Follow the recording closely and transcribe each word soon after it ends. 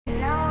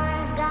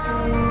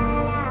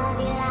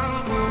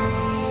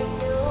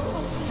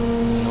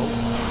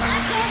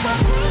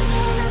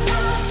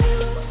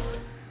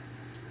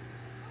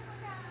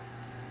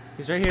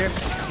He's right here.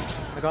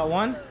 I got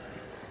one.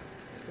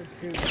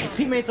 Good His shooting.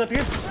 teammates up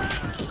here.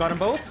 Got them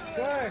both.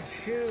 Good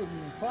shooting.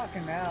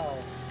 Fucking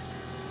hell.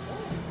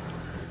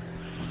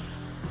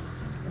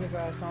 What is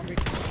that zombie?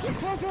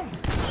 Explosive!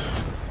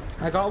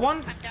 I got one.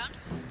 I'm down.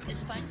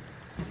 It's fine.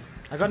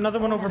 I got another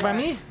one over by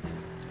me.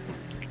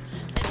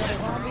 It's Got a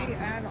fine. zombie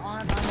and I'm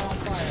on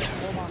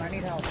fire. Hold on, I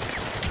need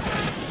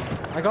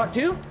help. I got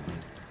two.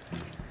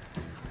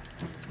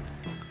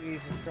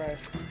 Jesus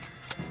Christ.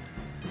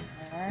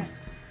 Alright.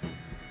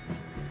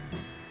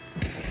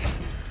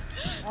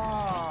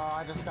 Oh,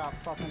 I just got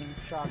fucking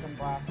shotgun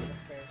blasted in the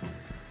face.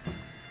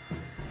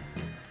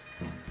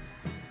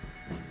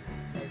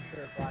 Make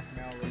sure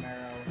blackmail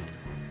Romero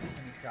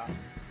and he shot me.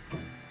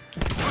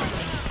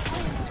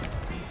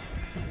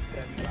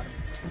 Yeah, you got him.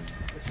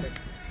 Good shit.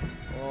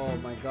 Oh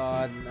my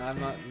god. I'm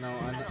not. No,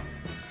 I'm not.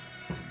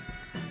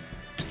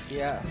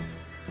 Yeah.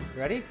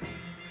 Ready?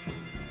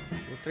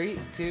 3,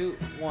 2,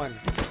 1.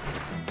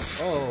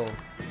 Oh.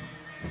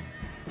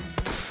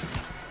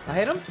 I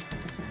hit him?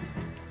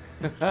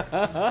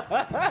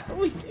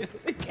 We did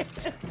it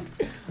again.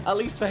 At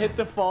least I hit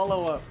the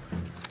follow-up.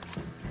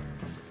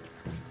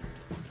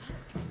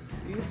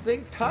 So you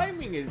think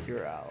timing is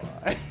your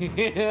ally?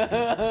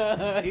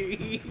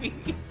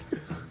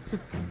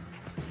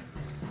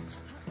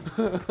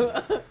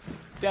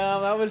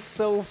 Damn, that was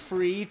so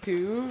free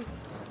too.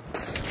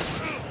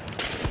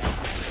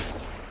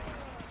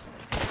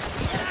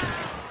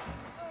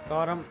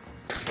 Got him.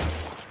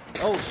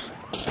 Oh.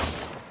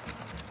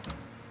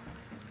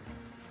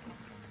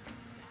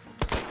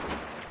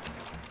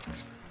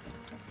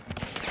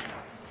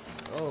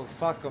 Oh,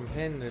 fuck, I'm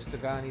pinned. There's the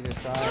guy on either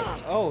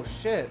side. Oh,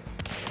 shit.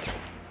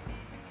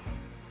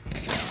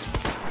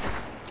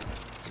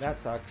 That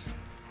sucks.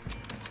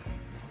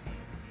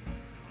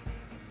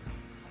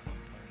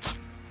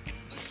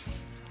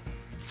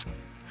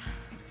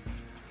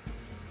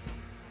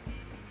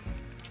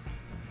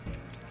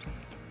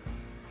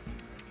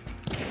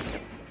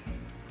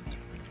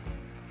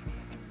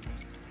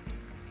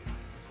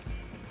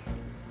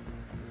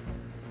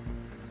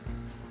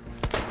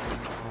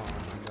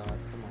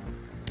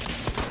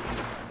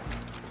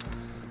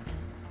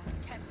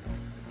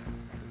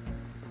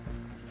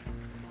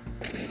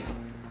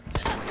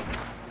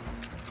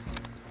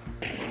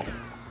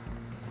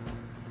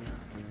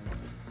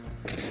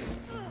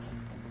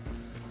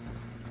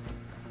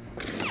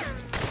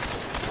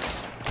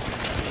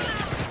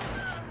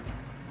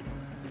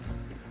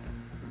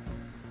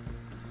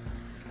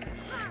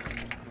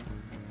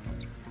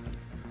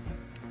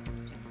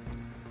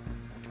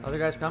 Other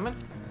guys coming?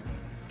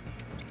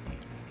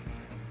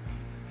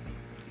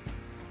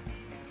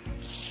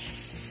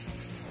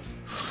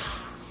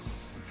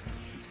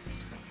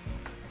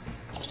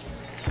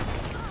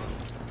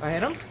 I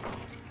hit him.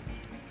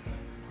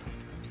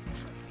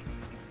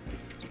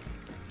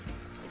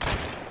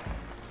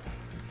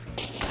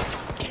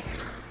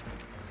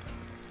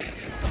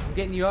 I'm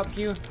getting you up,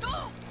 Q.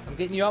 I'm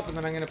getting you up, and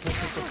then I'm gonna push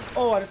this.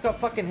 Oh, I just got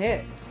fucking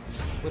hit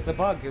with the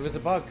bug. It was a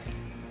bug.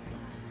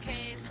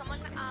 Okay, someone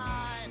the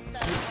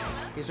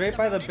He's right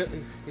by the.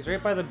 He's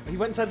right by the. He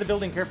went inside the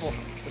building. Careful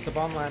with the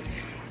bomb lance.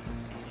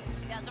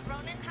 yeah, the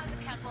Ronin has a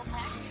catapult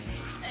axe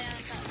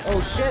and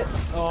Oh shit!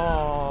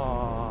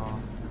 Oh.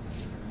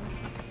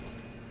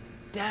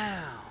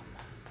 Damn.